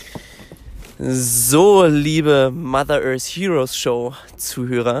So, liebe Mother Earth Heroes Show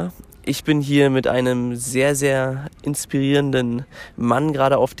Zuhörer, ich bin hier mit einem sehr, sehr inspirierenden Mann,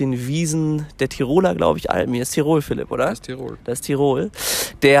 gerade auf den Wiesen der Tiroler, glaube ich, Alpen. Hier ist Tirol, Philipp, oder? Das ist Tirol. Das ist Tirol.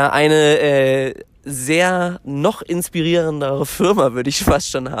 Der eine sehr noch inspirierendere Firma, würde ich fast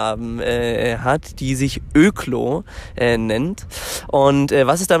schon haben, hat, die sich Öklo nennt. Und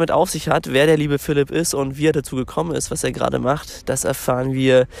was es damit auf sich hat, wer der liebe Philipp ist und wie er dazu gekommen ist, was er gerade macht, das erfahren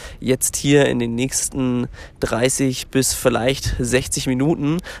wir jetzt hier in den nächsten 30 bis vielleicht 60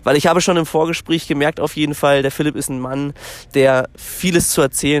 Minuten. Weil ich habe schon im Vorgespräch gemerkt, auf jeden Fall, der Philipp ist ein Mann, der vieles zu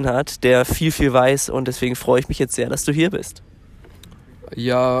erzählen hat, der viel weiß, und deswegen freue ich mich jetzt sehr, dass du hier bist.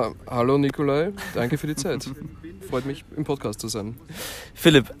 Ja, hallo Nikolai, danke für die Zeit. Freut mich, im Podcast zu sein.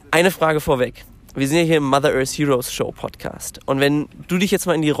 Philipp, eine Frage vorweg. Wir sind ja hier im Mother Earth Heroes Show Podcast. Und wenn du dich jetzt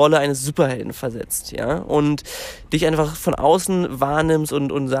mal in die Rolle eines Superhelden versetzt, ja, und dich einfach von außen wahrnimmst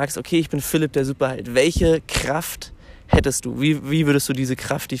und sagst, okay, ich bin Philipp, der Superheld. Welche Kraft hättest du? Wie würdest du diese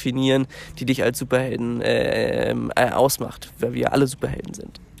Kraft definieren, die dich als Superhelden ausmacht? Weil wir alle Superhelden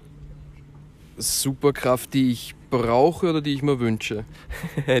sind. Superkraft, die ich brauche oder die ich mir wünsche?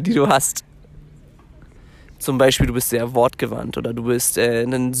 Die du hast. Zum Beispiel, du bist sehr wortgewandt oder du bist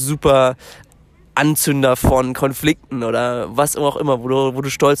ein super Anzünder von Konflikten oder was auch immer, wo du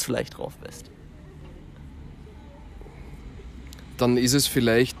stolz vielleicht drauf bist. Dann ist es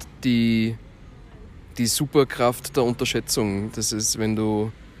vielleicht die Superkraft der Unterschätzung. Das ist, wenn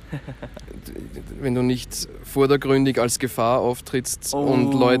du nicht vordergründig als Gefahr auftrittst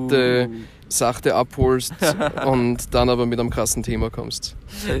und Leute sachte abholst und dann aber mit einem krassen Thema kommst.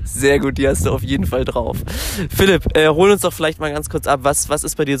 Sehr gut, die hast du auf jeden Fall drauf. Philipp, hol uns doch vielleicht mal ganz kurz ab, was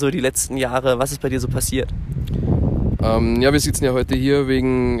ist bei dir so die letzten Jahre, was ist bei dir so passiert? Wir sitzen ja heute hier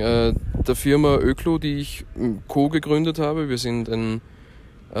wegen der Firma Öklo, die ich co-gegründet habe. Wir sind ein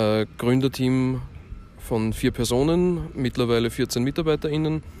Gründerteam von 4 Personen, mittlerweile 14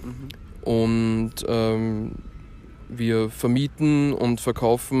 MitarbeiterInnen. Und wir vermieten und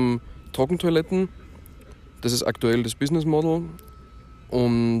verkaufen Trockentoiletten. Das ist aktuell das Business Model.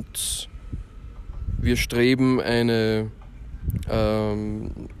 Und wir streben eine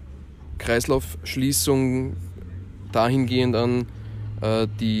Kreislaufschließung dahingehend an,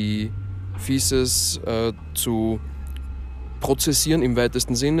 die Feces zu prozessieren im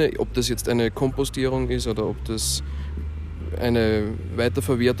weitesten Sinne, ob das jetzt eine Kompostierung ist oder ob das eine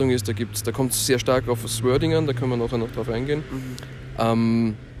Weiterverwertung ist, da kommt es sehr stark auf das Wording an, da können wir nachher noch drauf eingehen.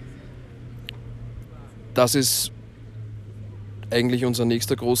 Das ist eigentlich unser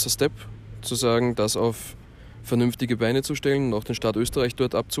nächster großer Step, zu sagen, das auf vernünftige Beine zu stellen und auch den Staat Österreich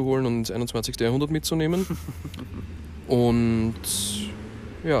dort abzuholen und ins 21. Jahrhundert mitzunehmen. Und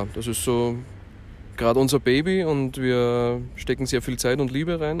ja, das ist so gerade unser Baby und wir stecken sehr viel Zeit und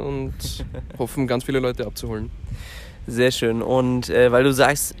Liebe rein und hoffen, ganz viele Leute abzuholen. Sehr schön. Und weil du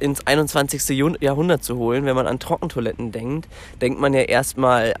sagst, ins 21. Jahrhundert zu holen, wenn man an Trockentoiletten denkt man ja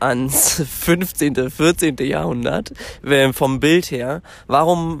erstmal ans 15., 14. Jahrhundert, vom Bild her.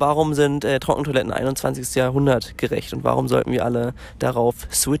 Warum sind Trockentoiletten 21. Jahrhundert gerecht und warum sollten wir alle darauf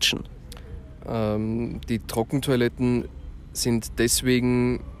switchen? Die Trockentoiletten sind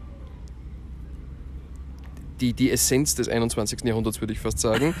deswegen die Essenz des 21. Jahrhunderts, würde ich fast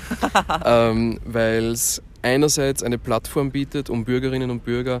sagen, weil es einerseits eine Plattform bietet, um Bürgerinnen und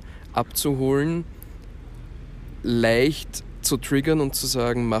Bürger abzuholen, leicht zu triggern und zu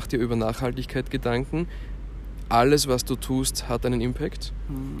sagen, mach dir über Nachhaltigkeit Gedanken. Alles, was du tust, hat einen Impact.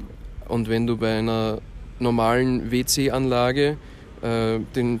 Und wenn du bei einer normalen WC-Anlage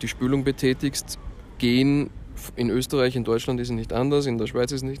die Spülung betätigst, gehen in Österreich, in Deutschland ist es nicht anders, in der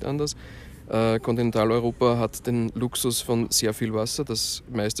Schweiz ist es nicht anders. Kontinentaleuropa hat den Luxus von sehr viel Wasser. Das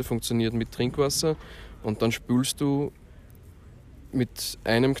meiste funktioniert mit Trinkwasser. Und dann spülst du mit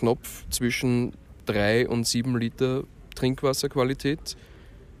einem Knopf zwischen 3 und 7 Liter Trinkwasserqualität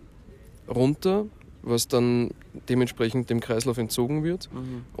runter, was dann dementsprechend dem Kreislauf entzogen wird.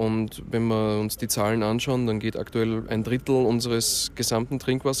 Und wenn wir uns die Zahlen anschauen, dann geht aktuell 1/3 unseres gesamten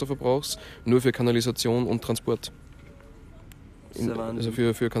Trinkwasserverbrauchs nur für Kanalisation und Transport. Also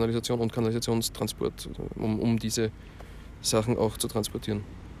für Kanalisation und Kanalisationstransport, um diese Sachen auch zu transportieren.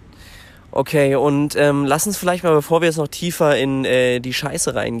 Okay, und lass uns vielleicht mal, bevor wir jetzt noch tiefer in die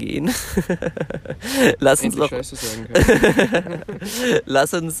Scheiße reingehen, lass uns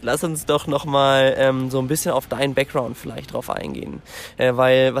doch noch mal so ein bisschen auf deinen Background vielleicht drauf eingehen.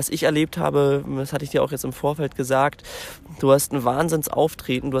 Weil was ich erlebt habe, das hatte ich dir auch jetzt im Vorfeld gesagt, du hast ein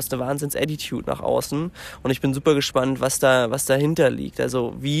Wahnsinnsauftreten, du hast eine Wahnsinns-Attitude nach außen und ich bin super gespannt, was dahinter liegt.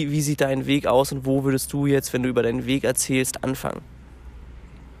 Also wie sieht dein Weg aus und wo würdest du jetzt, wenn du über deinen Weg erzählst, anfangen?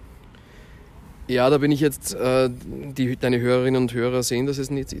 Ja, da bin ich jetzt, deine Hörerinnen und Hörer sehen das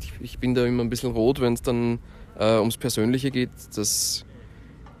jetzt nicht. Ich bin da immer ein bisschen rot, wenn es dann ums Persönliche geht. Das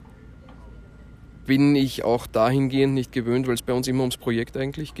bin ich auch dahingehend nicht gewöhnt, weil es bei uns immer ums Projekt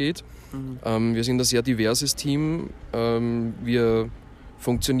eigentlich geht. Wir sind ein sehr diverses Team. Wir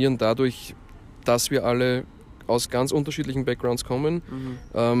funktionieren dadurch, dass wir alle aus ganz unterschiedlichen Backgrounds kommen.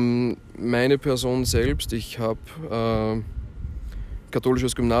 Meine Person selbst, ich habe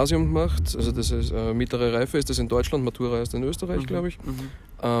katholisches Gymnasium gemacht, also das ist mittlere Reife, ist das in Deutschland, Matura ist in Österreich, glaube ich.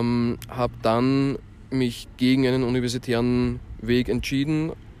 Habe dann mich gegen einen universitären Weg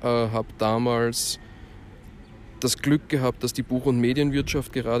entschieden, habe damals das Glück gehabt, dass die Buch- und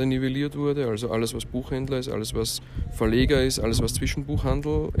Medienwirtschaft gerade nivelliert wurde, also alles, was Buchhändler ist, alles, was Verleger ist, alles, was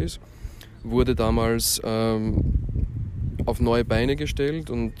Zwischenbuchhandel ist, wurde damals auf neue Beine gestellt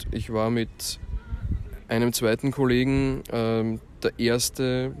und ich war mit einem zweiten Kollegen der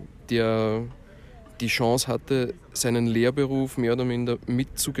Erste, der die Chance hatte, seinen Lehrberuf mehr oder minder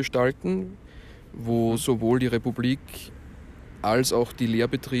mitzugestalten, wo sowohl die Republik als auch die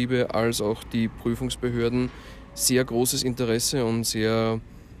Lehrbetriebe, als auch die Prüfungsbehörden sehr großes Interesse und sehr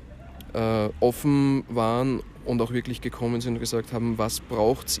offen waren und auch wirklich gekommen sind und gesagt haben, was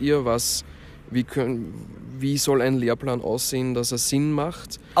braucht ihr, wie soll ein Lehrplan aussehen, dass er Sinn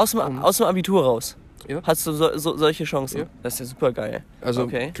macht. Aus dem Abitur raus? Ja. Hast du solche Chancen? Ja. Das ist ja super geil. Also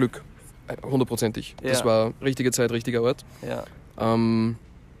Glück, 100%ig. Ja. Das war richtige Zeit, richtiger Ort. Ja.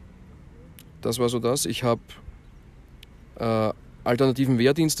 Das war so das. Ich habe alternativen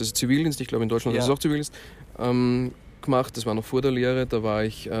Wehrdienst, also Zivildienst, ich glaube in Deutschland ist es auch Zivildienst, gemacht. Das war noch vor der Lehre. Da war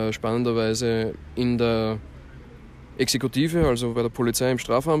ich spannenderweise in der Exekutive, also bei der Polizei im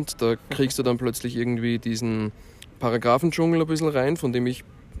Strafamt. Da kriegst du dann plötzlich irgendwie diesen Paragraphendschungel ein bisschen rein, von dem ich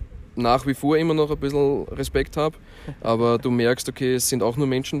nach wie vor immer noch ein bisschen Respekt habe. Aber du merkst, okay, es sind auch nur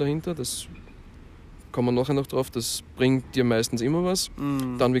Menschen dahinter. Das kommen wir nachher noch drauf. Das bringt dir meistens immer was.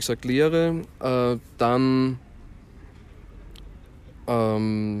 Dann, wie gesagt, Lehre. Dann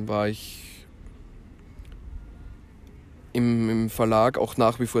war ich im Verlag auch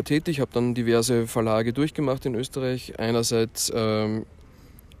nach wie vor tätig, habe dann diverse Verlage durchgemacht in Österreich. Einerseits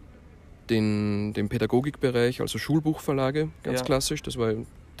den Pädagogikbereich, also Schulbuchverlage, ganz klassisch, das war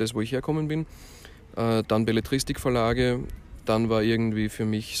das, wo ich herkommen bin. Dann Belletristikverlage. Dann war irgendwie für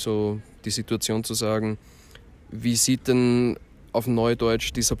mich so die Situation zu sagen, wie sieht denn auf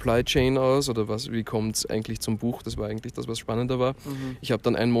Neudeutsch die Supply Chain aus oder wie kommt es eigentlich zum Buch? Das war eigentlich das, was spannender war. Ich habe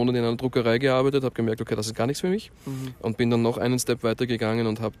dann einen Monat in einer Druckerei gearbeitet, habe gemerkt, okay, das ist gar nichts für mich und bin dann noch einen Step weiter gegangen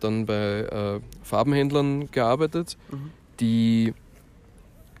und habe dann bei Farbenhändlern gearbeitet, die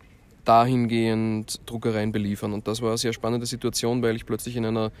dahingehend Druckereien beliefern. Und das war eine sehr spannende Situation, weil ich plötzlich in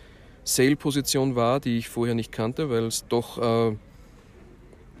einer Sale-Position war, die ich vorher nicht kannte, weil es doch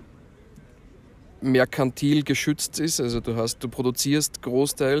merkantil geschützt ist. Also du produzierst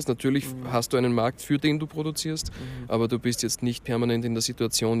großteils, natürlich hast du einen Markt, für den du produzierst, aber du bist jetzt nicht permanent in der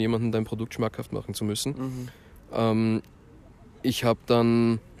Situation, jemandem dein Produkt schmackhaft machen zu müssen. Ich habe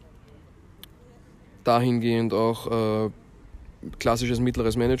dann dahingehend auch klassisches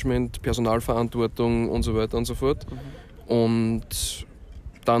mittleres Management, Personalverantwortung und so weiter und so fort. Und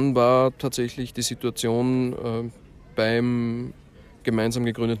dann war tatsächlich die Situation beim gemeinsam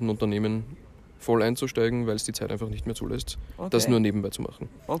gegründeten Unternehmen voll einzusteigen, weil es die Zeit einfach nicht mehr zulässt, das nur nebenbei zu machen.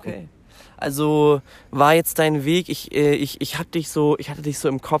 Okay. Also war jetzt dein Weg, ich hatte dich so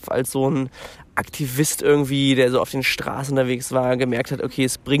im Kopf als so ein Aktivist irgendwie, der so auf den Straßen unterwegs war, gemerkt hat, okay,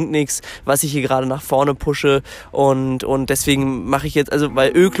 es bringt nichts, was ich hier gerade nach vorne pushe und deswegen mache ich jetzt, also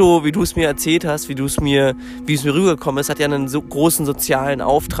weil Öklo, wie du es mir erzählt hast, wie es mir rübergekommen ist, hat ja einen so großen sozialen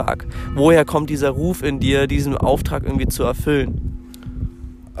Auftrag. Woher kommt dieser Ruf in dir, diesen Auftrag irgendwie zu erfüllen?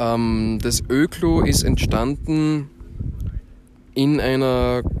 Das Öklo ist entstanden in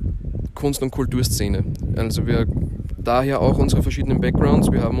einer Kunst- und Kulturszene. Also wir daher auch unsere verschiedenen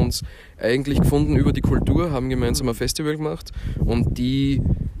Backgrounds. Wir haben uns eigentlich gefunden über die Kultur, haben gemeinsam ein Festival gemacht und die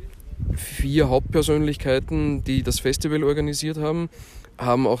 4 Hauptpersönlichkeiten, die das Festival organisiert haben,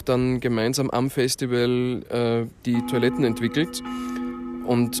 haben auch dann gemeinsam am Festival die Toiletten entwickelt.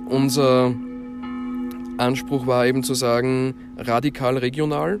 Und unser Anspruch war eben zu sagen, radikal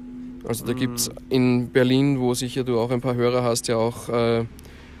regional. Also da gibt es in Berlin, wo sicher du auch ein paar Hörer hast, ja auch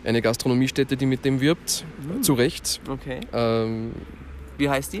eine Gastronomiestätte, die mit dem wirbt, zu Recht. Okay. Wie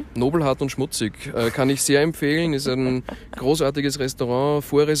heißt die? Nobelhart und schmutzig. Kann ich sehr empfehlen, ist ein großartiges Restaurant,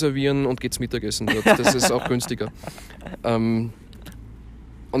 vorreservieren und geht's Mittagessen dort. Das ist auch günstiger. Und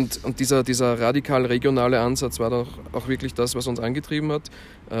dieser radikal regionale Ansatz war doch auch wirklich das, was uns angetrieben hat.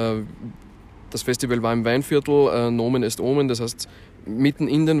 Das Festival war im Weinviertel, Nomen est Omen, das heißt, mitten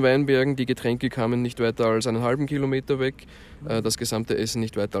in den Weinbergen. Die Getränke kamen nicht weiter als einen halben Kilometer weg, das gesamte Essen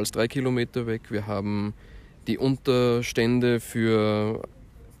nicht weiter als 3 Kilometer weg. Wir haben die Unterstände,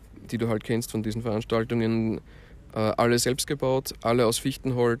 die du halt kennst von diesen Veranstaltungen, alle selbst gebaut, alle aus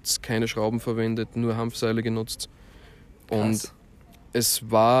Fichtenholz, keine Schrauben verwendet, nur Hanfseile genutzt. Und Krass. es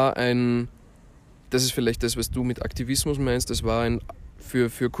war das ist vielleicht das, was du mit Aktivismus meinst, es war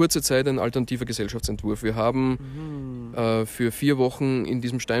für kurze Zeit ein alternativer Gesellschaftsentwurf. Wir haben für 4 Wochen in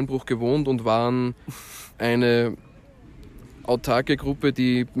diesem Steinbruch gewohnt und waren eine autarke Gruppe,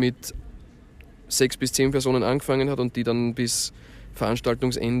 die mit 6 bis 10 Personen angefangen hat und die dann bis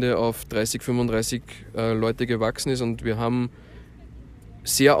Veranstaltungsende auf 30, 35 Leute gewachsen ist, und wir haben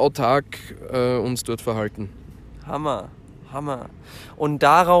sehr autark uns dort verhalten. Hammer. Und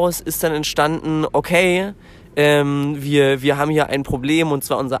daraus ist dann entstanden, okay, wir haben hier ein Problem, und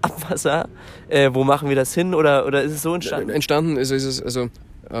zwar unser Abwasser. Wo machen wir das hin? Oder ist es so entstanden? Entstanden ist es,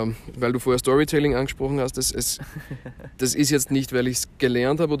 weil du vorher Storytelling angesprochen hast, das ist jetzt nicht, weil ich es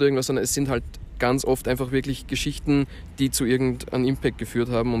gelernt habe oder irgendwas, sondern es sind halt ganz oft einfach wirklich Geschichten, die zu irgendeinem Impact geführt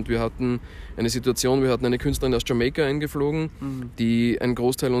haben. Und wir hatten eine Situation, wir hatten eine Künstlerin aus Jamaika eingeflogen, die einen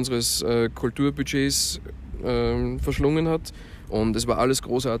Großteil unseres Kulturbudgets verschlungen hat. Und es war alles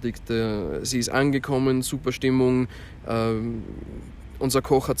großartig. Sie ist angekommen, super Stimmung. Unser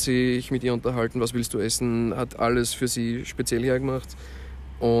Koch hat sich mit ihr unterhalten, was willst du essen, hat alles für sie speziell hergemacht.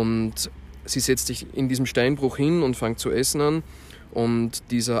 Und sie setzt sich in diesem Steinbruch hin und fängt zu essen an. Und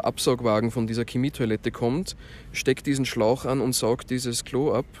dieser Absaugwagen von dieser Chemietoilette kommt, steckt diesen Schlauch an und saugt dieses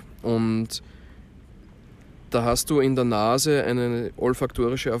Klo ab. Und da hast du in der Nase eine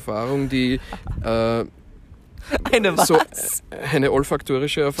olfaktorische Erfahrung, die... Eine was? Eine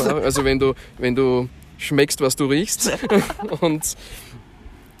olfaktorische Erfahrung. Also wenn du schmeckst, was du riechst. Und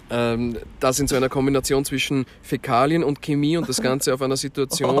das in so einer Kombination zwischen Fäkalien und Chemie und das Ganze auf einer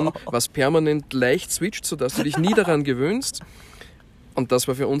Situation, was permanent leicht switcht, sodass du dich nie daran gewöhnst. Und das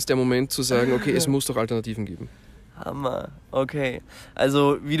war für uns der Moment zu sagen, okay, es muss doch Alternativen geben. Hammer, okay.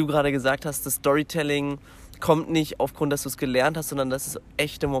 Also wie du gerade gesagt hast, das Storytelling kommt nicht aufgrund, dass du es gelernt hast, sondern dass es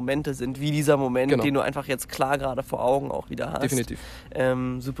echte Momente sind, wie dieser Moment, Genau. den du einfach jetzt klar gerade vor Augen auch wieder hast. Definitiv.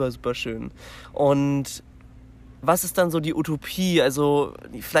 Super, super schön. Und was ist dann so die Utopie, also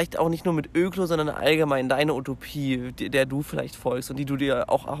vielleicht auch nicht nur mit Öklo, sondern allgemein deine Utopie, der du vielleicht folgst und die du dir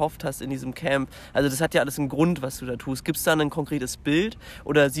auch erhofft hast in diesem Camp? Also das hat ja alles einen Grund, was du da tust. Gibt es da ein konkretes Bild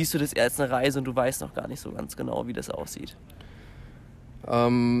oder siehst du das eher als eine Reise und du weißt noch gar nicht so ganz genau, wie das aussieht?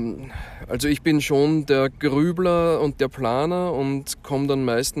 Also ich bin schon der Grübler und der Planer und komme dann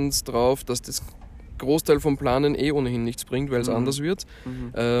meistens drauf, dass das Großteil vom Planen ohnehin nichts bringt, weil es anders wird.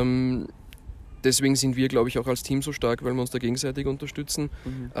 Deswegen sind wir, glaube ich, auch als Team so stark, weil wir uns da gegenseitig unterstützen.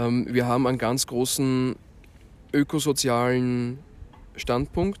 Wir haben einen ganz großen ökosozialen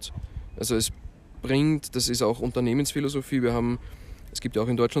Standpunkt. Also es bringt, das ist auch Unternehmensphilosophie. Es gibt ja auch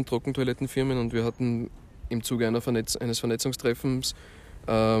in Deutschland Trockentoilettenfirmen, und wir hatten im Zuge eines Vernetzungstreffens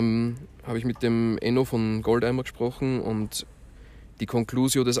habe ich mit dem Enno von Goldeimer gesprochen, und die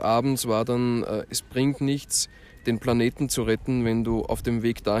Conclusio des Abends war dann, es bringt nichts, den Planeten zu retten, wenn du auf dem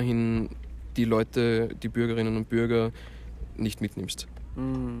Weg dahin die Leute, die Bürgerinnen und Bürger nicht mitnimmst.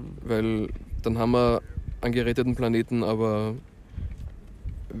 Weil dann haben wir einen geretteten Planeten, aber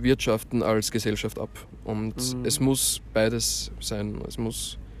wirtschaften als Gesellschaft ab. Und es muss beides sein.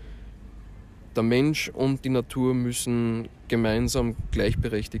 Der Mensch und die Natur müssen gemeinsam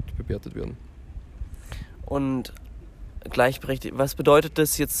gleichberechtigt bewertet werden. Und gleichberechtigt, was bedeutet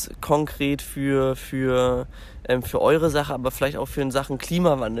das jetzt konkret für eure Sache, aber vielleicht auch für in Sachen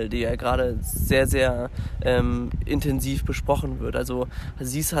Klimawandel, der ja gerade sehr, sehr intensiv besprochen wird? Also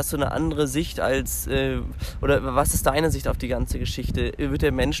hast du eine andere Sicht oder was ist deine Sicht auf die ganze Geschichte? Wird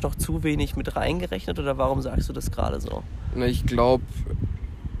der Mensch noch zu wenig mit reingerechnet, oder warum sagst du das gerade so? Ich glaube,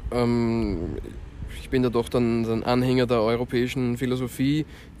 ich bin da doch dann ein Anhänger der europäischen Philosophie,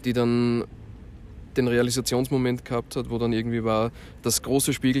 die dann den Realisationsmoment gehabt hat, wo dann irgendwie war, das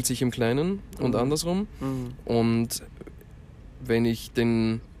Große spiegelt sich im Kleinen und andersrum. Und wenn ich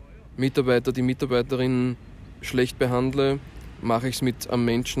den Mitarbeiter, die Mitarbeiterin schlecht behandle, mache ich es mit einem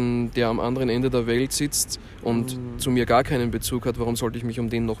Menschen, der am anderen Ende der Welt sitzt und zu mir gar keinen Bezug hat. Warum sollte ich mich um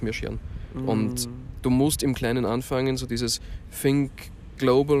den noch mehr scheren? Und du musst im Kleinen anfangen, so dieses Think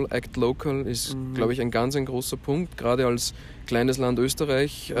Global, Act Local ist, glaube ich, ein großer Punkt, gerade als kleines Land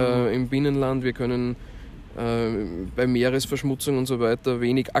Österreich im Binnenland. Wir können bei Meeresverschmutzung und so weiter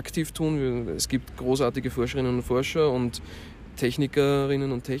wenig aktiv tun. Es gibt großartige Forscherinnen und Forscher und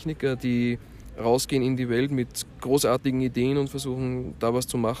Technikerinnen und Techniker, die rausgehen in die Welt mit großartigen Ideen und versuchen, da was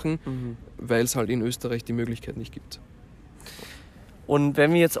zu machen, weil es halt in Österreich die Möglichkeit nicht gibt. Und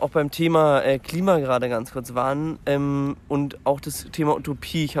wenn wir jetzt auch beim Thema Klima gerade ganz kurz waren und auch das Thema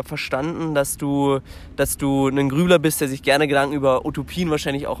Utopie, ich habe verstanden, dass du ein Grübler bist, der sich gerne Gedanken über Utopien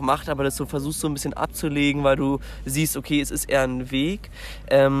wahrscheinlich auch macht, aber das so versuchst so ein bisschen abzulegen, weil du siehst, okay, es ist eher ein Weg.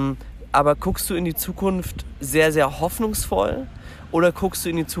 Aber guckst du in die Zukunft sehr, sehr hoffnungsvoll? Oder guckst du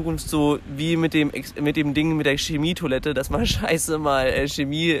in die Zukunft so wie mit dem Ding mit der Chemietoilette, dass mal scheiße mal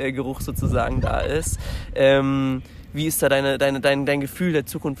Chemiegeruch sozusagen da ist? Wie ist da dein Gefühl der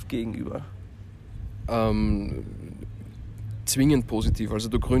Zukunft gegenüber? Zwingend positiv. Also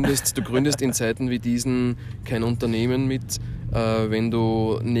du gründest in Zeiten wie diesen kein Unternehmen mit, wenn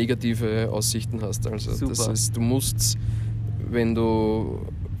du negative Aussichten hast. Also Super. das heißt, du musst, wenn du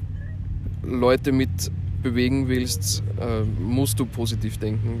Leute mit bewegen willst, musst du positiv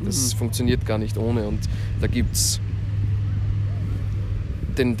denken. Das funktioniert gar nicht ohne. Und da gibt es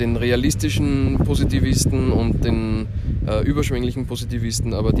den realistischen Positivisten und den überschwänglichen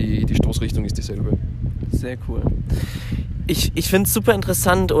Positivisten, aber die Stoßrichtung ist dieselbe. Sehr cool. Ich finde es super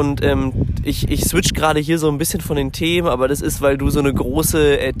interessant und ich switch gerade hier so ein bisschen von den Themen, aber das ist, weil du so eine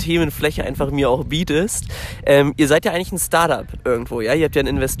große Themenfläche einfach mir auch bietest. Ihr seid ja eigentlich ein Startup irgendwo, ja? Ihr habt ja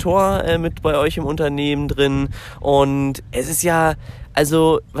einen Investor mit bei euch im Unternehmen drin und es ist ja,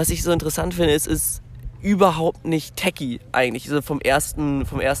 also was ich so interessant finde, ist überhaupt nicht techy eigentlich, also vom ersten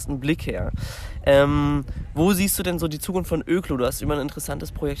Blick her. Wo siehst du denn so die Zukunft von Öklo? Du hast über ein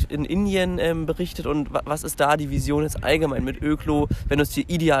interessantes Projekt in Indien berichtet und was ist da die Vision jetzt allgemein mit Öklo, wenn du es dir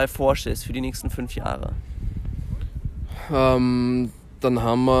ideal vorstellst für die nächsten 5 Jahre? Dann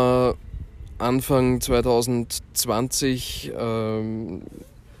haben wir Anfang 2020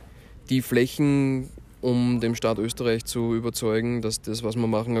 die Flächen, um den Staat Österreich zu überzeugen, dass das, was wir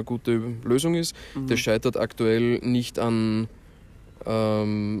machen, eine gute Lösung ist. Das scheitert aktuell nicht an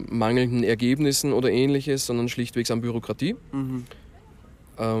mangelnden Ergebnissen oder Ähnliches, sondern schlichtweg an Bürokratie.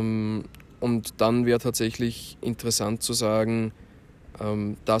 Und dann wäre tatsächlich interessant zu sagen,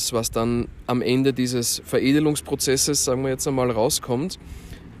 das, was dann am Ende dieses Veredelungsprozesses, sagen wir jetzt einmal, rauskommt,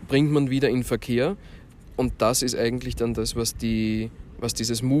 bringt man wieder in Verkehr. Und das ist eigentlich dann das, was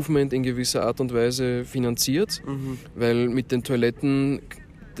dieses Movement in gewisser Art und Weise finanziert. Weil mit den Toiletten,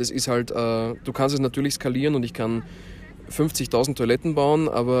 das ist halt, du kannst es natürlich skalieren und ich kann 50.000 Toiletten bauen,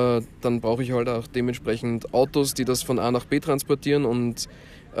 aber dann brauche ich halt auch dementsprechend Autos, die das von A nach B transportieren und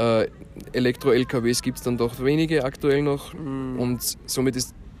Elektro-LKWs gibt es dann doch wenige aktuell noch und somit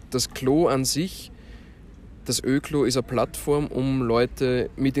ist das Klo an sich, das Öklo ist eine Plattform, um Leute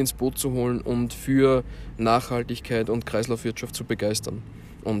mit ins Boot zu holen und für Nachhaltigkeit und Kreislaufwirtschaft zu begeistern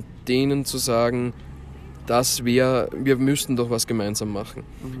und denen zu sagen, wir müssten doch was gemeinsam machen.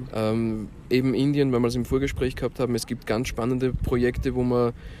 Eben Indien, weil wir es im Vorgespräch gehabt haben, es gibt ganz spannende Projekte, wo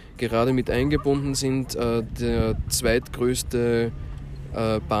wir gerade mit eingebunden sind. Der zweitgrößte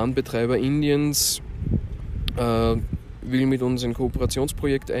Bahnbetreiber Indiens will mit uns ein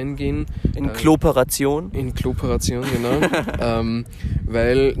Kooperationsprojekt eingehen. In Kooperation? In Kooperation, genau.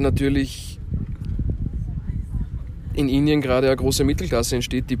 Weil natürlich in Indien gerade eine große Mittelklasse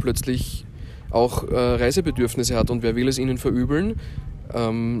entsteht, die plötzlich auch Reisebedürfnisse hat und wer will es ihnen verübeln?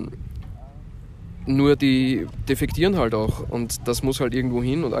 Nur die defektieren halt auch und das muss halt irgendwo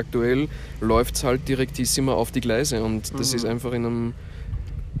hin und aktuell läuft es halt direktissima auf die Gleise und das ist einfach in einem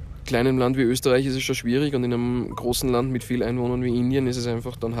kleinen Land wie Österreich ist es schon schwierig und in einem großen Land mit viel Einwohnern wie Indien ist es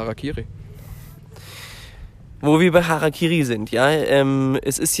einfach dann Harakiri. Wo wir bei Harakiri sind, ja,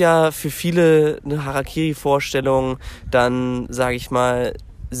 es ist ja für viele eine Harakiri-Vorstellung, dann, sage ich mal,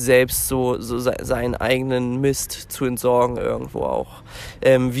 selbst so seinen eigenen Mist zu entsorgen irgendwo auch.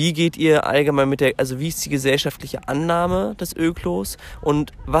 Wie geht ihr allgemein wie ist die gesellschaftliche Annahme des Öklos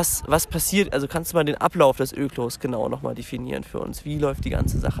und was passiert, also kannst du mal den Ablauf des Öklos genau nochmal definieren für uns? Wie läuft die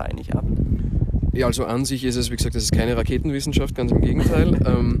ganze Sache eigentlich ab? Ja, also an sich ist es, wie gesagt, das ist keine Raketenwissenschaft, ganz im Gegenteil.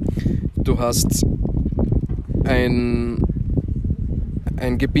 Du hast ein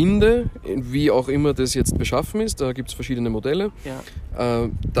Gebinde, wie auch immer das jetzt beschaffen ist, da gibt es verschiedene Modelle. Ja.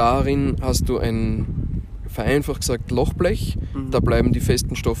 Darin hast du ein, vereinfacht gesagt, Lochblech. Da bleiben die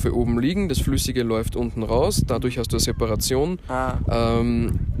festen Stoffe oben liegen, das Flüssige läuft unten raus, dadurch hast du eine Separation.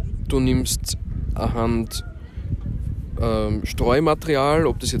 Du nimmst anhand Streumaterial,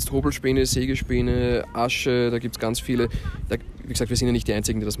 ob das jetzt Hobelspäne, Sägespäne, Asche, da gibt es ganz viele. Wie gesagt, wir sind ja nicht die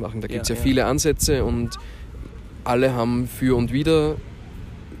Einzigen, die das machen. Da gibt es viele Ansätze und alle haben für und wider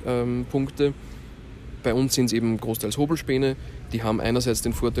Punkte. Bei uns sind es eben großteils Hobelspäne. Die haben einerseits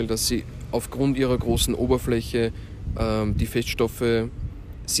den Vorteil, dass sie aufgrund ihrer großen Oberfläche die Feststoffe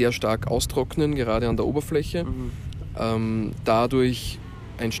sehr stark austrocknen, gerade an der Oberfläche. Dadurch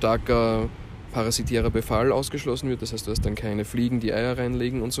ein starker parasitärer Befall ausgeschlossen wird. Das heißt, du hast dann keine Fliegen, die Eier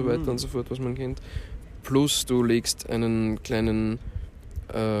reinlegen und so weiter und so fort, was man kennt. Plus du legst einen kleinen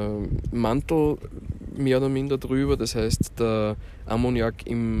Mantel mehr oder minder drüber. Das heißt, der Ammoniak,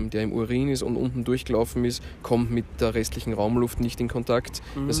 der im Urin ist und unten durchgelaufen ist, kommt mit der restlichen Raumluft nicht in Kontakt.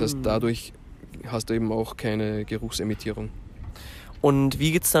 Das heißt, dadurch hast du eben auch keine Geruchsemittierung. Und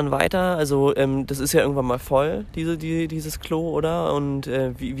wie geht's dann weiter? Also das ist ja irgendwann mal voll, dieses Klo, oder? Und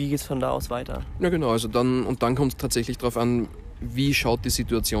wie geht's von da aus weiter? Ja genau, dann kommt es tatsächlich darauf an, wie schaut die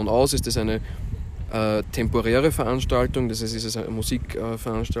Situation aus. Ist das eine temporäre Veranstaltung, das heißt, ist es eine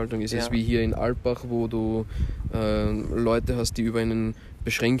Musikveranstaltung, ist es wie hier in Alpbach, wo du Leute hast, die über einen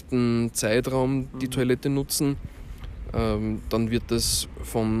beschränkten Zeitraum die Toilette nutzen. Dann wird das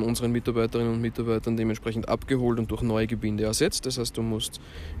von unseren Mitarbeiterinnen und Mitarbeitern dementsprechend abgeholt und durch neue Gebinde ersetzt. Das heißt, du musst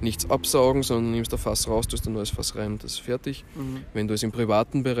nichts absaugen, sondern nimmst ein Fass raus, tust ein neues Fass rein und das ist fertig. Wenn du es im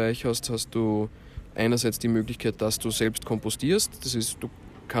privaten Bereich hast, hast du einerseits die Möglichkeit, dass du selbst kompostierst. Das ist, du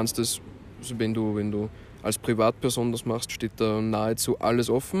kannst es, also wenn du als Privatperson das machst, steht da nahezu alles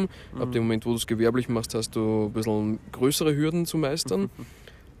offen. Ab dem Moment, wo du es gewerblich machst, hast du ein bisschen größere Hürden zu meistern.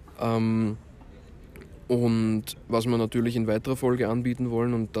 Und was wir natürlich in weiterer Folge anbieten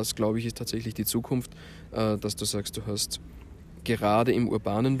wollen, und das, glaube ich, ist tatsächlich die Zukunft, dass du sagst, du hast gerade im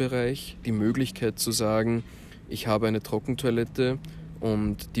urbanen Bereich die Möglichkeit zu sagen, ich habe eine Trockentoilette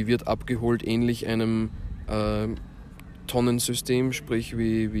und die wird abgeholt ähnlich einem Tonnensystem, sprich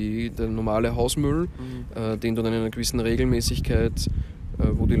wie der normale Hausmüll, den du dann in einer gewissen Regelmäßigkeit,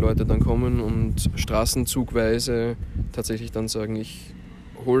 wo die Leute dann kommen und straßenzugweise tatsächlich dann sagen, ich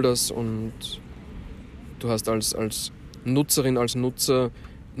hole das, und du hast als Nutzerin, als Nutzer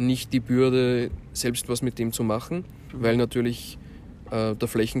nicht die Bürde, selbst was mit dem zu machen, weil natürlich der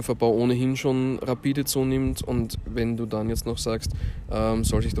Flächenverbau ohnehin schon rapide zunimmt, und wenn du dann jetzt noch sagst,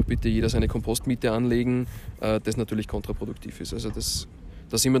 soll sich doch bitte jeder seine Kompostmiete anlegen, das natürlich kontraproduktiv ist. Also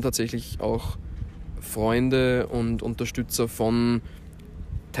da sind wir tatsächlich auch Freunde und Unterstützer von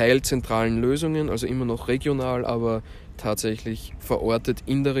teilzentralen Lösungen, also immer noch regional, aber tatsächlich verortet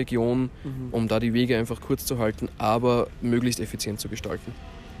in der Region, um da die Wege einfach kurz zu halten, aber möglichst effizient zu gestalten.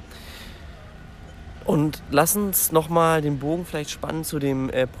 Und lass uns nochmal den Bogen vielleicht spannen zu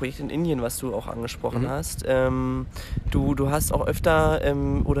dem Projekt in Indien, was du auch angesprochen hast. Du hast auch öfter,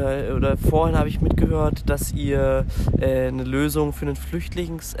 oder vorhin habe ich mitgehört, dass ihr eine Lösung für ein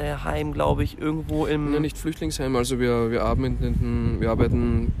Flüchtlingsheim, glaube ich, irgendwo im... Nein, nicht Flüchtlingsheim, also wir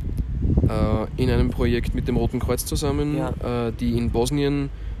arbeiten in einem Projekt mit dem Roten Kreuz zusammen, die in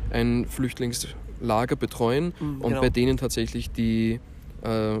Bosnien ein Flüchtlingslager betreuen und bei denen tatsächlich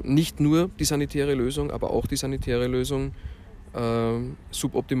nicht nur die sanitäre Lösung, aber auch die sanitäre Lösung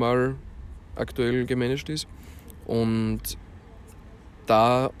suboptimal aktuell gemanagt ist. Und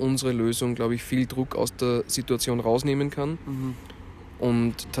da unsere Lösung, glaube ich, viel Druck aus der Situation rausnehmen kann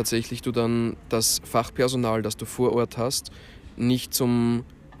und tatsächlich du dann das Fachpersonal, das du vor Ort hast, nicht zum...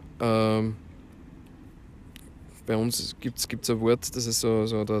 bei uns gibt's ein Wort, das ist so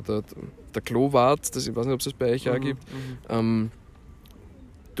der Klowart, ich weiß nicht, ob es das bei euch auch gibt.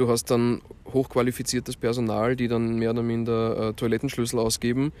 Du hast dann hochqualifiziertes Personal, die dann mehr oder minder Toilettenschlüssel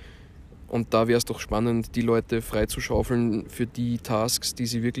ausgeben. Und da wäre es doch spannend, die Leute freizuschaufeln für die Tasks, die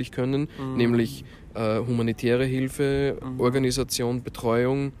sie wirklich können, nämlich humanitäre Hilfe, Organisation,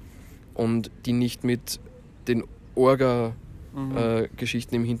 Betreuung, und die nicht mit den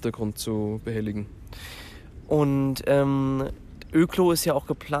Orga-Geschichten im Hintergrund zu behelligen. Und Öklo ist ja auch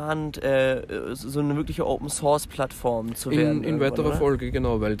geplant, so eine wirkliche Open-Source-Plattform zu werden. In weiterer Folge,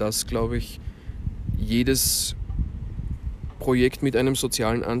 genau, weil das, glaube ich, jedes Projekt mit einem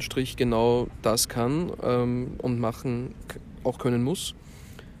sozialen Anstrich genau das kann und machen auch können muss.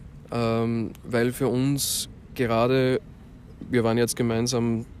 Weil für uns gerade, wir waren jetzt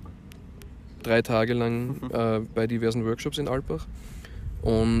gemeinsam 3 Tage lang bei diversen Workshops in Alpbach,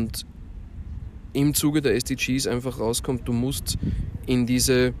 und im Zuge der SDGs einfach rauskommt, du musst in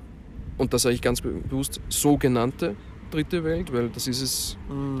diese, und das sage ich ganz bewusst, sogenannte dritte Welt, weil das ist es,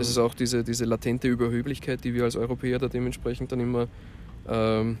 das ist auch diese latente Überheblichkeit, die wir als Europäer da dementsprechend dann immer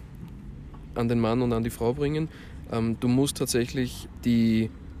an den Mann und an die Frau bringen. Du musst tatsächlich die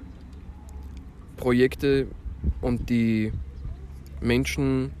Projekte und die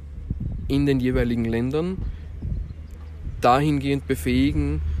Menschen in den jeweiligen Ländern dahingehend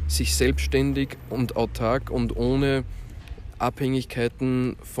befähigen, sich selbstständig und autark und ohne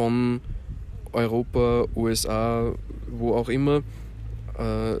Abhängigkeiten von Europa, USA, wo auch immer,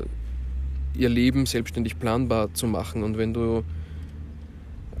 ihr Leben selbstständig planbar zu machen. Und wenn du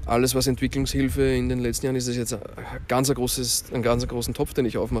alles, was Entwicklungshilfe in den letzten Jahren ist, ist jetzt einen ganz großen Topf, den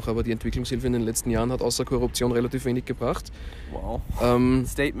ich aufmache, aber die Entwicklungshilfe in den letzten Jahren hat außer Korruption relativ wenig gebracht. Wow.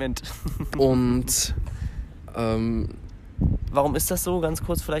 Statement. Und warum ist das so? Ganz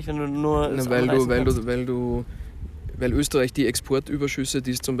kurz vielleicht, wenn du nur... Weil Österreich die Exportüberschüsse,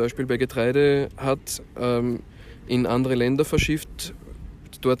 die es zum Beispiel bei Getreide hat, in andere Länder verschifft,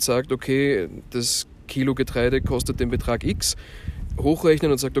 dort sagt, okay, das Kilo Getreide kostet den Betrag X,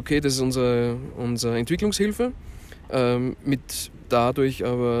 hochrechnen und sagt, okay, das ist unsere Entwicklungshilfe, mit dadurch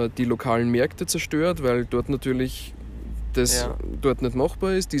aber die lokalen Märkte zerstört, weil dort natürlich das dort nicht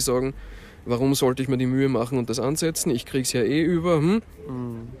machbar ist. Die sagen, warum sollte ich mir die Mühe machen und das ansetzen? Ich kriege es ja über.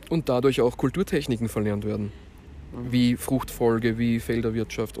 Und dadurch auch Kulturtechniken verlernt werden. Wie Fruchtfolge, wie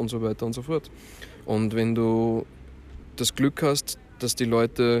Felderwirtschaft und so weiter und so fort. Und wenn du das Glück hast, dass die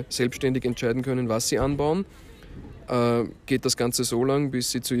Leute selbstständig entscheiden können, was sie anbauen, geht das Ganze so lang,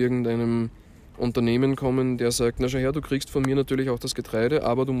 bis sie zu irgendeinem Unternehmen kommen, der sagt, na schau her, du kriegst von mir natürlich auch das Getreide,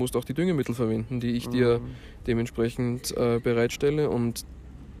 aber du musst auch die Düngemittel verwenden, die ich dir dementsprechend bereitstelle. Und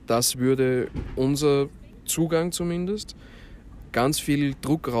das würde unser Zugang zumindest ganz viel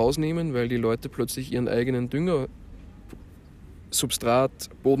Druck rausnehmen, weil die Leute plötzlich ihren eigenen Dünger, Substrat,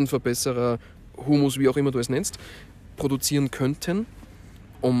 Bodenverbesserer, Humus, wie auch immer du es nennst, produzieren könnten,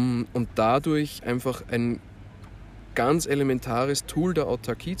 und dadurch einfach ein ganz elementares Tool der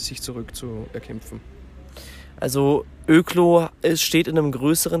Autarkie sich zurückzuerkämpfen. Also Öklo steht in einem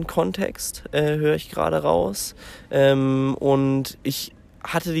größeren Kontext, höre ich gerade raus. Und ich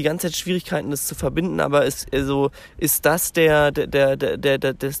hatte die ganze Zeit Schwierigkeiten, das zu verbinden, aber ist das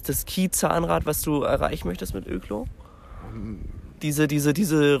das Key-Zahnrad, was du erreichen möchtest mit Öklo?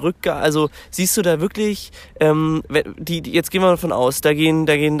 Diese Rückgabe, also siehst du da wirklich, jetzt gehen wir davon aus, da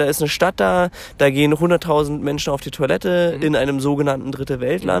ist eine Stadt da gehen 100.000 Menschen auf die Toilette in einem sogenannten Dritte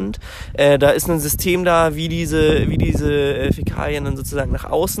Weltland. Da ist ein System da, wie diese Fäkalien dann sozusagen nach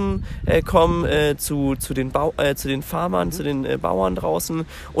außen kommen, zu den Farmern, zu den Bauern draußen,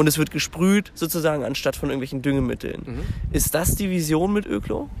 und es wird gesprüht sozusagen anstatt von irgendwelchen Düngemitteln. Ist das die Vision mit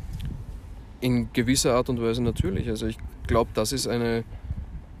Öklo? In gewisser Art und Weise natürlich. Also ich glaube, das ist eine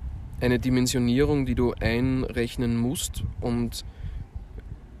Dimensionierung, die du einrechnen musst. Und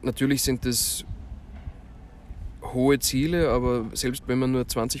natürlich sind es hohe Ziele, aber selbst wenn wir nur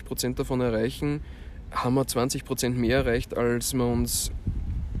 20% davon erreichen, haben wir 20% mehr erreicht, als wir uns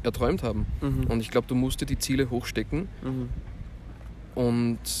erträumt haben. Und ich glaube, du musst dir die Ziele hochstecken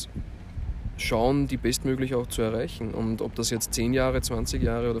und schauen, die bestmöglich auch zu erreichen. Und ob das jetzt 10 Jahre, 20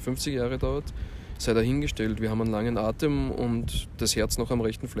 Jahre oder 50 Jahre dauert, sei dahingestellt. Wir haben einen langen Atem und das Herz noch am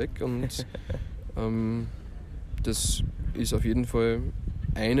rechten Fleck. Und das ist auf jeden Fall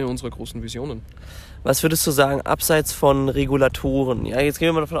eine unserer großen Visionen. Was würdest du sagen, abseits von Regulatoren? Ja, jetzt gehen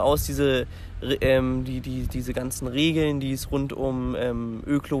wir mal davon aus, diese ganzen Regeln, die es rund um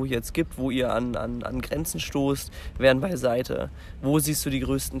Öklo jetzt gibt, wo ihr an Grenzen stoßt, wären beiseite. Wo siehst du die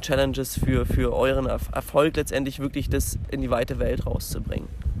größten Challenges für euren Erfolg, letztendlich wirklich das in die weite Welt rauszubringen?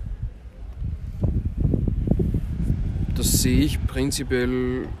 Das sehe ich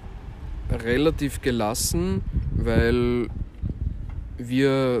prinzipiell relativ gelassen, weil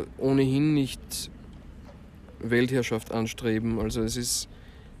wir ohnehin nicht Weltherrschaft anstreben. Also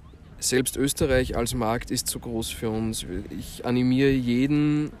selbst Österreich als Markt ist zu groß für uns. Ich animiere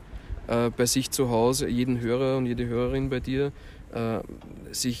jeden bei sich zu Hause, jeden Hörer und jede Hörerin bei dir,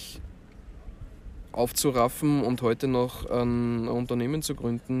 sich aufzuraffen und heute noch ein Unternehmen zu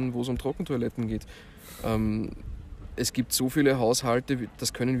gründen, wo es um Trockentoiletten geht. Es gibt so viele Haushalte,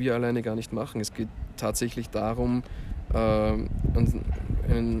 das können wir alleine gar nicht machen. Es geht tatsächlich darum,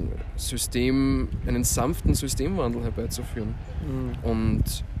 einen sanften Systemwandel herbeizuführen.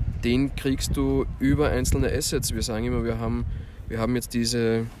 Und den kriegst du über einzelne Assets. Wir sagen immer, wir haben jetzt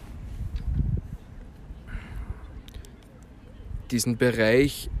diesen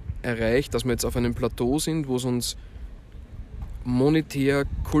Bereich erreicht, dass wir jetzt auf einem Plateau sind, wo es uns monetär,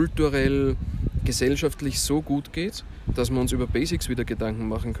 kulturell, gesellschaftlich so gut geht, dass wir uns über Basics wieder Gedanken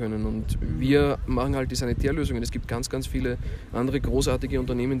machen können. Und wir machen halt die Sanitärlösungen. Es gibt ganz, ganz viele andere großartige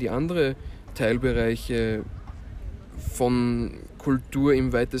Unternehmen, die andere Teilbereiche von Kultur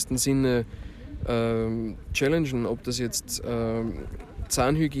im weitesten Sinne challengen. Ob das jetzt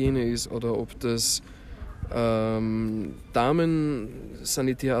Zahnhygiene ist oder ob das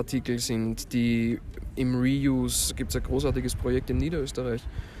Damensanitärartikel sind, die im Reuse, gibt es ein großartiges Projekt in Niederösterreich,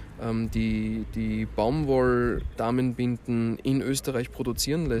 die Baumwoll-Damenbinden in Österreich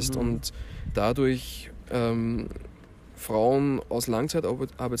produzieren lässt und dadurch Frauen aus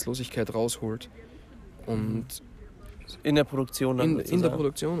Langzeitarbeitslosigkeit rausholt. Und In der Produktion dann in der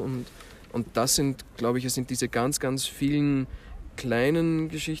Produktion. Und das sind, glaube ich, es sind diese ganz, ganz vielen kleinen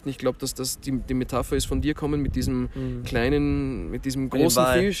Geschichten. Ich glaube, dass das die Metapher ist von dir kommen mit diesem kleinen, mit diesem großen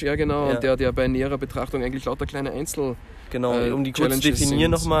Fisch, ja genau, ja. Und der bei näherer Betrachtung eigentlich lauter kleine Einzel Genau, um die kurz zu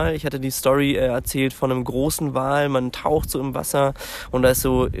definieren nochmal, ich hatte die Story erzählt von einem großen Wal, man taucht so im Wasser und da ist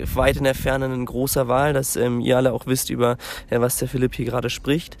so weit in der Ferne ein großer Wal, dass ihr alle auch wisst, über was der Philipp hier gerade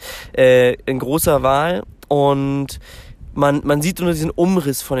spricht. Ein großer Wal und man sieht nur diesen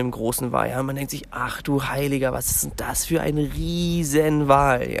Umriss von dem großen Wal, ja. Man denkt sich, ach du Heiliger, was ist denn das für ein riesen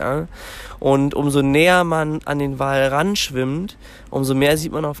Wal, ja. Und umso näher man an den Wal ranschwimmt, umso mehr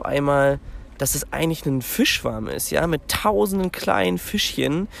sieht man auf einmal, dass es eigentlich ein Fischschwarm ist, ja, mit tausenden kleinen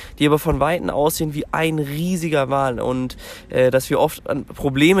Fischchen, die aber von Weitem aussehen wie ein riesiger Wal. Und dass wir oft an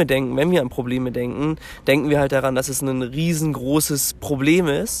Probleme denken, wenn wir an Probleme denken, denken wir halt daran, dass es ein riesengroßes Problem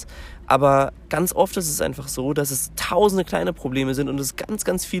ist. Aber ganz oft ist es einfach so, dass es tausende kleine Probleme sind und es ganz,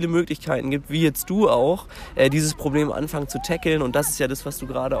 ganz viele Möglichkeiten gibt, wie jetzt du auch, dieses Problem anfangen zu tackeln. Und das ist ja das, was du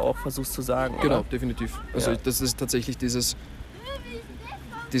gerade auch versuchst zu sagen. Genau, oder? Definitiv. Also das ist tatsächlich dieses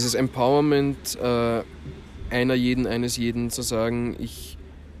Empowerment eines jeden zu sagen,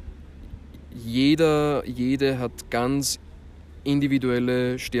 jede hat ganz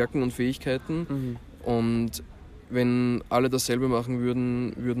individuelle Stärken und Fähigkeiten und wenn alle dasselbe machen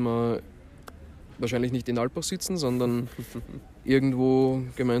würden, würden wir wahrscheinlich nicht in Alpbach sitzen, sondern irgendwo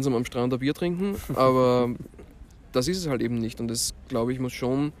gemeinsam am Strand ein Bier trinken, aber das ist es halt eben nicht und das, glaube ich, muss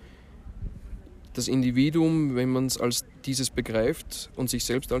schon das Individuum, wenn man es als dieses begreift und sich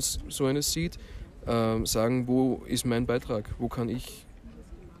selbst als so eines sieht, sagen, wo ist mein Beitrag? Wo kann ich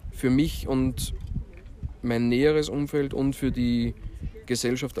für mich und mein näheres Umfeld und für die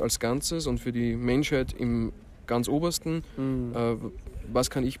Gesellschaft als Ganzes und für die Menschheit im ganz Obersten, was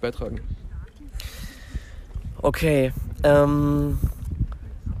kann ich beitragen? Okay.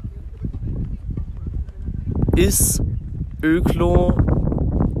 Ist Öklo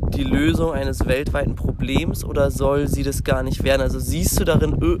die Lösung eines weltweiten Problems oder soll sie das gar nicht werden? Also siehst du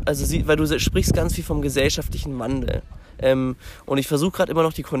darin, weil du sprichst ganz viel vom gesellschaftlichen Wandel. Und ich versuche gerade immer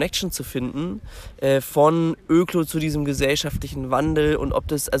noch die Connection zu finden von Öklo zu diesem gesellschaftlichen Wandel und ob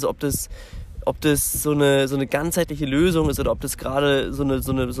das so eine ganzheitliche Lösung ist oder ob das gerade so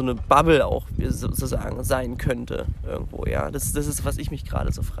eine Bubble auch sozusagen sein könnte irgendwo. Ja, das ist, was ich mich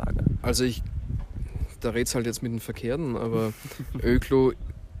gerade so frage. Also da red's halt jetzt mit den Verkehrten, aber Öklo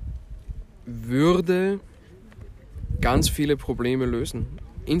würde ganz viele Probleme lösen.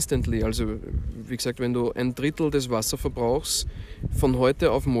 Instantly. Also wie gesagt, wenn du 1/3 des Wasserverbrauchs von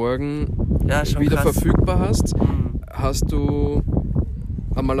heute auf morgen wieder krass verfügbar hast, hast du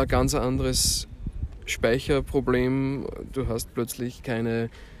einmal ein ganz anderes Speicherproblem. Du hast plötzlich keine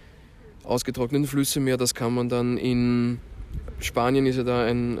ausgetrockneten Flüsse mehr. Das kann man dann in Spanien ist ja da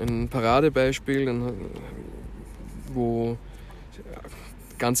ein Paradebeispiel, wo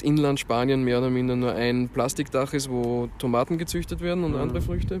ganz Inland Spanien mehr oder minder nur ein Plastikdach ist, wo Tomaten gezüchtet werden und andere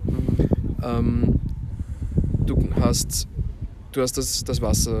Früchte. Du hast das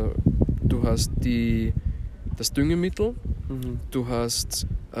Wasser, du hast das Düngemittel, du hast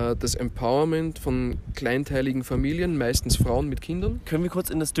das Empowerment von kleinteiligen Familien, meistens Frauen mit Kindern. Können wir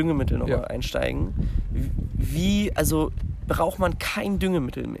kurz in das Düngemittel nochmal einsteigen? Also braucht man kein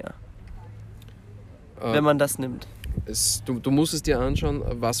Düngemittel mehr, wenn man das nimmt? Du musst es dir anschauen,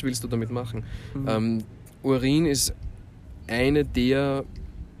 was willst du damit machen. Urin ist eine der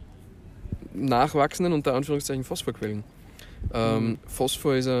nachwachsenden, unter Anführungszeichen, Phosphorquellen.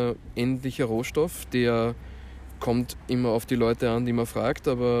 Phosphor ist ein endlicher Rohstoff, der kommt immer auf die Leute an, die man fragt,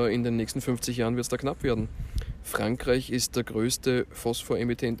 aber in den nächsten 50 Jahren wird es da knapp werden. Frankreich ist der größte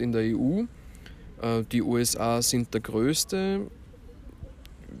Phosphoremittent in der EU. Die USA sind der größte.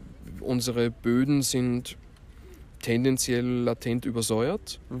 Unsere Böden sind tendenziell latent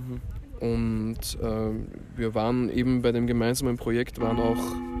übersäuert. Und wir waren eben bei dem gemeinsamen Projekt, waren auch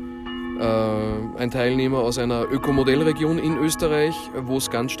ein Teilnehmer aus einer Ökomodellregion in Österreich, wo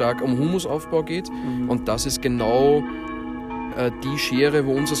es ganz stark um Humusaufbau geht. Und das ist genau die Schere,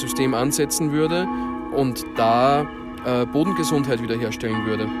 wo unser System ansetzen würde und da Bodengesundheit wiederherstellen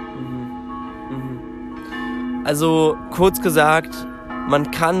würde. Also kurz gesagt,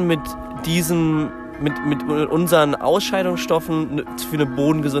 man kann mit unseren Ausscheidungsstoffen für eine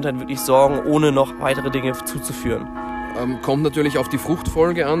Bodengesundheit wirklich sorgen, ohne noch weitere Dinge zuzuführen. Kommt natürlich auf die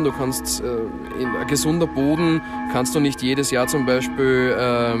Fruchtfolge an. Du kannst in ein gesunder Boden kannst du nicht jedes Jahr zum Beispiel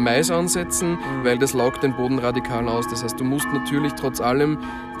Mais ansetzen, weil das laugt den Boden radikal aus. Das heißt, du musst natürlich trotz allem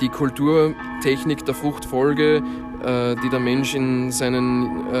die Kulturtechnik der Fruchtfolge, die der Mensch in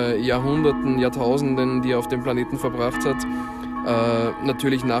seinen Jahrhunderten, Jahrtausenden, die er auf dem Planeten verbracht hat,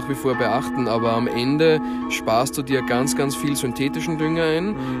 natürlich nach wie vor beachten. Aber am Ende sparst du dir ganz, ganz viel synthetischen Dünger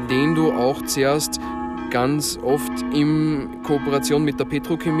ein, den du auch zuerst ganz oft in Kooperation mit der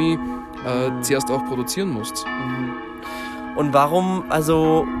Petrochemie zuerst auch produzieren musst. Und warum,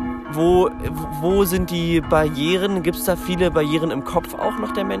 also wo sind die Barrieren? Gibt es da viele Barrieren im Kopf auch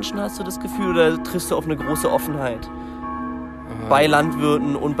noch der Menschen, hast du das Gefühl? Oder triffst du auf eine große Offenheit? Bei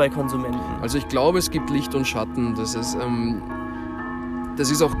Landwirten und bei Konsumenten? Also ich glaube, es gibt Licht und Schatten. Das ist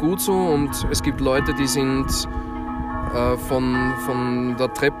auch gut so, und es gibt Leute, die sind von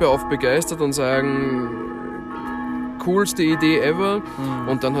der Treppe auf begeistert und sagen, coolste Idee ever.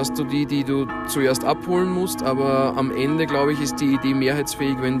 Und dann hast du die du zuerst abholen musst, aber am Ende, glaube ich, ist die Idee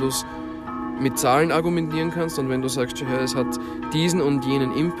mehrheitsfähig, wenn du es mit Zahlen argumentieren kannst und wenn du sagst, ja, es hat diesen und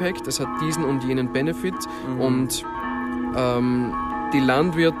jenen Impact, es hat diesen und jenen Benefit, und die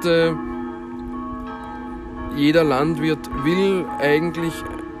Landwirte, jeder Landwirt will eigentlich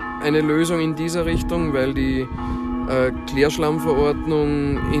eine Lösung in dieser Richtung, weil die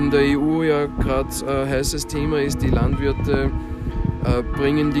Klärschlammverordnung in der EU ja gerade heißes Thema ist. Die Landwirte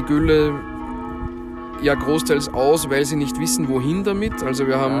bringen die Gülle ja großteils aus, weil sie nicht wissen, wohin damit. Also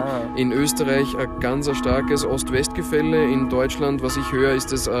wir haben in Österreich ein ganz starkes Ost-West-Gefälle. In Deutschland, was ich höre,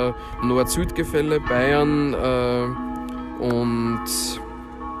 ist es ein Nord-Süd-Gefälle. Bayern und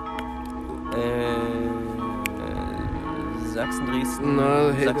Sachsen, Dresden,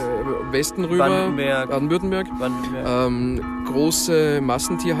 Westen rüber, Baden-Württemberg. Große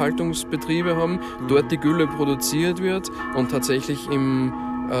Massentierhaltungsbetriebe haben, dort die Gülle produziert wird und tatsächlich im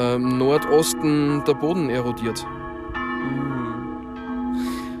Nordosten der Boden erodiert.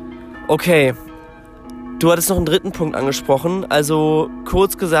 Okay. Du hattest noch einen dritten Punkt angesprochen. Also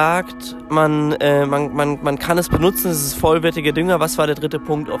kurz gesagt, man kann es benutzen, es ist vollwertiger Dünger. Was war der dritte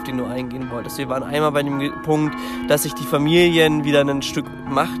Punkt, auf den du eingehen wolltest? Wir waren einmal bei dem Punkt, dass sich die Familien wieder ein Stück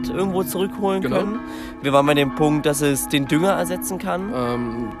Macht irgendwo zurückholen können. Wir waren bei dem Punkt, dass es den Dünger ersetzen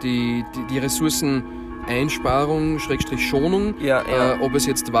kann. Die Ressourceneinsparung, Schonung, ob es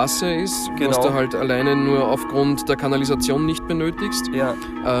jetzt Wasser ist, was du halt alleine nur aufgrund der Kanalisation nicht benötigst,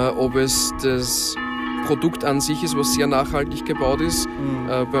 ob es das Produkt an sich ist, was sehr nachhaltig gebaut ist.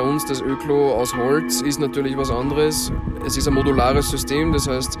 Bei uns das Öklo aus Holz ist natürlich was anderes. Es ist ein modulares System, das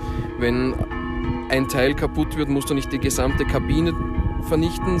heißt, wenn ein Teil kaputt wird, musst du nicht die gesamte Kabine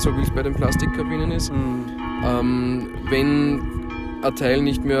vernichten, so wie es bei den Plastikkabinen ist. Wenn ein Teil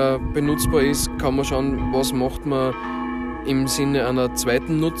nicht mehr benutzbar ist, kann man schauen, was macht man im Sinne einer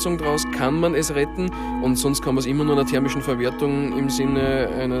zweiten Nutzung draus, kann man es retten, und sonst kann man es immer nur einer thermischen Verwertung im Sinne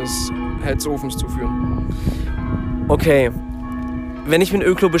eines Heizofens zuführen. Okay, wenn ich mir ein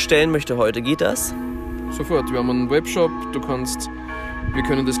Öklo bestellen möchte heute, geht das? Sofort, wir haben einen Webshop, wir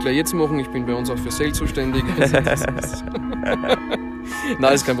können das gleich jetzt machen, ich bin bei uns auch für Sale zuständig.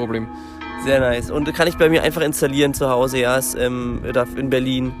 Nein, ist kein Problem. Sehr nice. Und kann ich bei mir einfach installieren zu Hause, in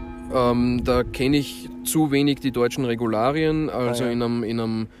Berlin? Da kenne ich zu wenig die deutschen Regularien, also in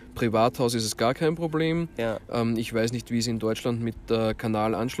einem Privathaus ist es gar kein Problem. Ich weiß nicht, wie es in Deutschland mit der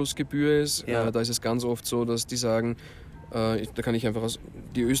Kanalanschlussgebühr ist. Da ist es ganz oft so, dass die sagen, da kann ich einfach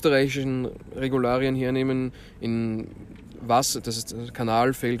die österreichischen Regularien hernehmen. In Wasser, das ist das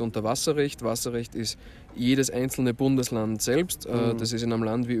Kanal fällt unter Wasserrecht. Wasserrecht ist jedes einzelne Bundesland selbst. Das ist in einem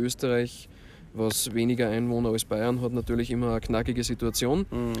Land wie Österreich, was weniger Einwohner als Bayern hat, natürlich immer eine knackige Situation,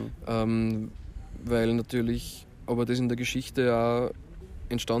 weil natürlich, aber das in der Geschichte auch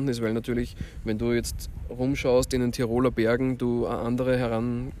entstanden ist, weil natürlich, wenn du jetzt rumschaust in den Tiroler Bergen, du eine andere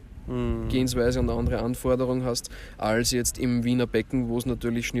Herangehensweise und eine andere Anforderung hast, als jetzt im Wiener Becken, wo es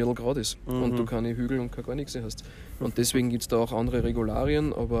natürlich schnirdelgrad ist und du keine Hügel und gar nichts hast. Und deswegen gibt es da auch andere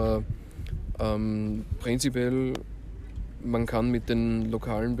Regularien, aber prinzipiell man kann mit den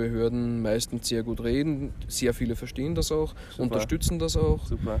lokalen Behörden meistens sehr gut reden. Sehr viele verstehen das auch, unterstützen das auch.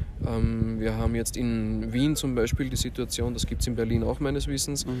 Super. Wir haben jetzt in Wien zum Beispiel die Situation, das gibt es in Berlin auch meines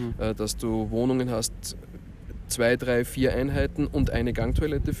Wissens, dass du Wohnungen hast, 2, 3, 4 Einheiten und eine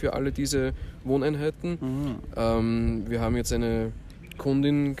Gangtoilette für alle diese Wohneinheiten. Wir haben jetzt eine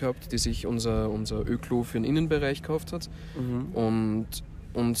Kundin gehabt, die sich unser Öklo für den Innenbereich gekauft hat und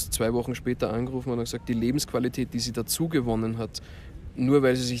uns 2 Wochen später angerufen und hat gesagt, die Lebensqualität, die sie dazu gewonnen hat, nur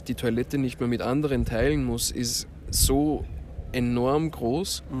weil sie sich die Toilette nicht mehr mit anderen teilen muss, ist so enorm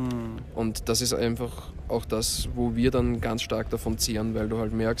groß und das ist einfach auch das, wo wir dann ganz stark davon zehren, weil du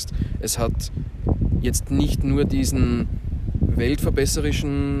halt merkst, es hat jetzt nicht nur diesen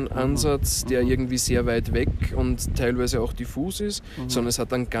weltverbesserischen Ansatz, der irgendwie sehr weit weg und teilweise auch diffus ist, sondern es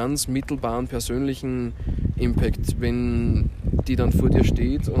hat einen ganz mittelbaren persönlichen Impact, wenn die dann vor dir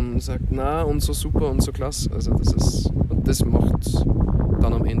steht und sagt, na und so super und so klasse. Also das macht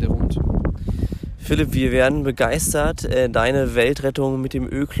dann am Ende rund. Philipp, wir werden begeistert deine Weltrettung mit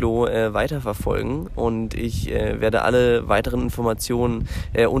dem Öklo weiterverfolgen und ich werde alle weiteren Informationen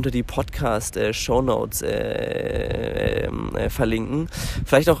unter die Podcast-Shownotes verlinken.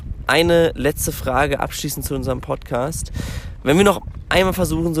 Vielleicht auch eine letzte Frage abschließend zu unserem Podcast. Wenn wir noch einmal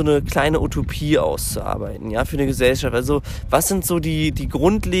versuchen, so eine kleine Utopie auszuarbeiten, ja, für eine Gesellschaft. Also, was sind so die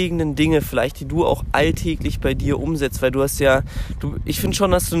grundlegenden Dinge vielleicht, die du auch alltäglich bei dir umsetzt? Weil du hast ja, ich finde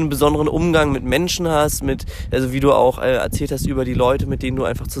schon, dass du einen besonderen Umgang mit Menschen hast, also wie du auch erzählt hast über die Leute, mit denen du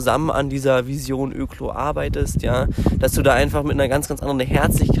einfach zusammen an dieser Vision Öklo arbeitest, ja, dass du da einfach mit einer ganz, ganz anderen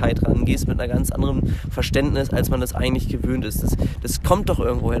Herzlichkeit rangehst, mit einer ganz anderen Verständnis, als man das eigentlich gewöhnt ist. Das kommt doch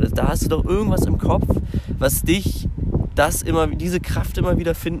irgendwo her. Da hast du doch irgendwas im Kopf, was dich diese Kraft immer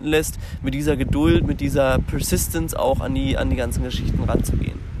wieder finden lässt, mit dieser Geduld, mit dieser Persistence auch an die ganzen Geschichten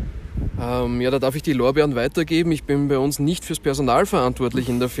ranzugehen. Da darf ich die Lorbeeren weitergeben. Ich bin bei uns nicht fürs Personal verantwortlich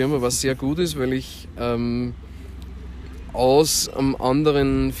in der Firma, was sehr gut ist, weil ich aus einem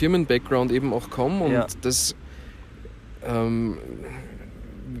anderen Firmen-Background eben auch komme und das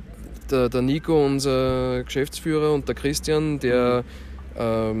der Nico, unser Geschäftsführer, und der Christian, der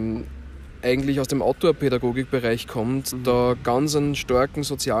eigentlich aus dem Outdoor-Pädagogik-Bereich kommt, da ganz einen starken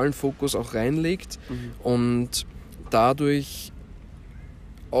sozialen Fokus auch reinlegt und dadurch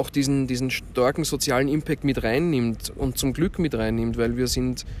auch diesen starken sozialen Impact mit reinnimmt und zum Glück mit reinnimmt, weil wir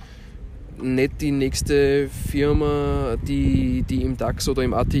sind nicht die nächste Firma, die im DAX oder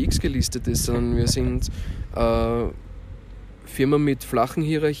im ATX gelistet ist, sondern wir sind Firma mit flachen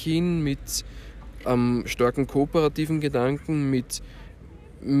Hierarchien, mit starken kooperativen Gedanken, mit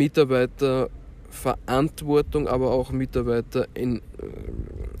Mitarbeiterverantwortung, aber auch Mitarbeiter in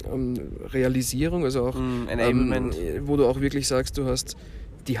Realisierung, also auch Enablement, wo du auch wirklich sagst,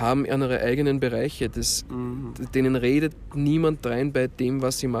 die haben ihre eigenen Bereiche, denen redet niemand rein bei dem,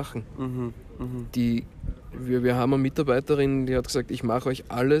 was sie machen. Wir haben eine Mitarbeiterin, die hat gesagt, ich mache euch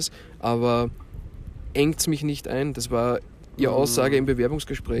alles, aber engt's mich nicht ein. Das war ihre Aussage im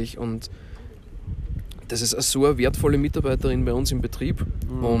Bewerbungsgespräch und das ist so eine wertvolle Mitarbeiterin bei uns im Betrieb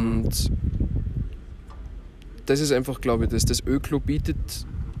und das ist einfach, glaube ich, das Öklo bietet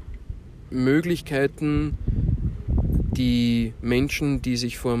Möglichkeiten, die Menschen, die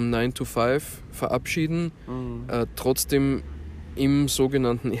sich vom 9-to-5 verabschieden, trotzdem im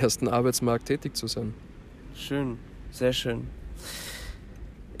sogenannten ersten Arbeitsmarkt tätig zu sein. Schön, sehr schön.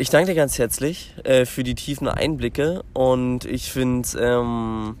 Ich danke dir ganz herzlich für die tiefen Einblicke und ich finde es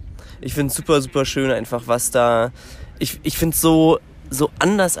super, super schön einfach, was da, ich finde es so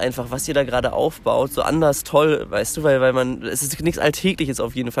anders einfach, was ihr da gerade aufbaut, so anders toll, weißt du, weil es ist nichts Alltägliches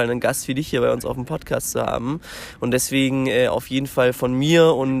auf jeden Fall, einen Gast wie dich hier bei uns auf dem Podcast zu haben und deswegen auf jeden Fall von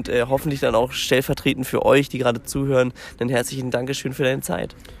mir und hoffentlich dann auch stellvertretend für euch, die gerade zuhören, einen herzlichen Dankeschön für deine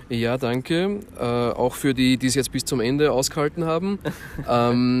Zeit. Ja, danke, auch für die es jetzt bis zum Ende ausgehalten haben.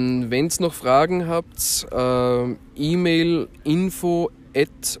 Wenn ihr noch Fragen habt, E-Mail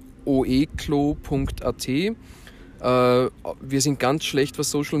info@oeklo.at. Wir sind ganz schlecht,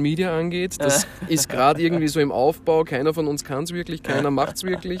 was Social Media angeht. Das ist gerade irgendwie so im Aufbau. Keiner von uns kann es wirklich, keiner macht es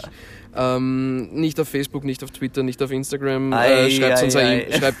wirklich. Nicht auf Facebook, nicht auf Twitter, nicht auf Instagram.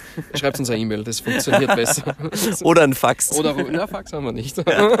 Schreibt uns eine E-Mail, das funktioniert besser. Oder ein Fax. Fax haben wir nicht.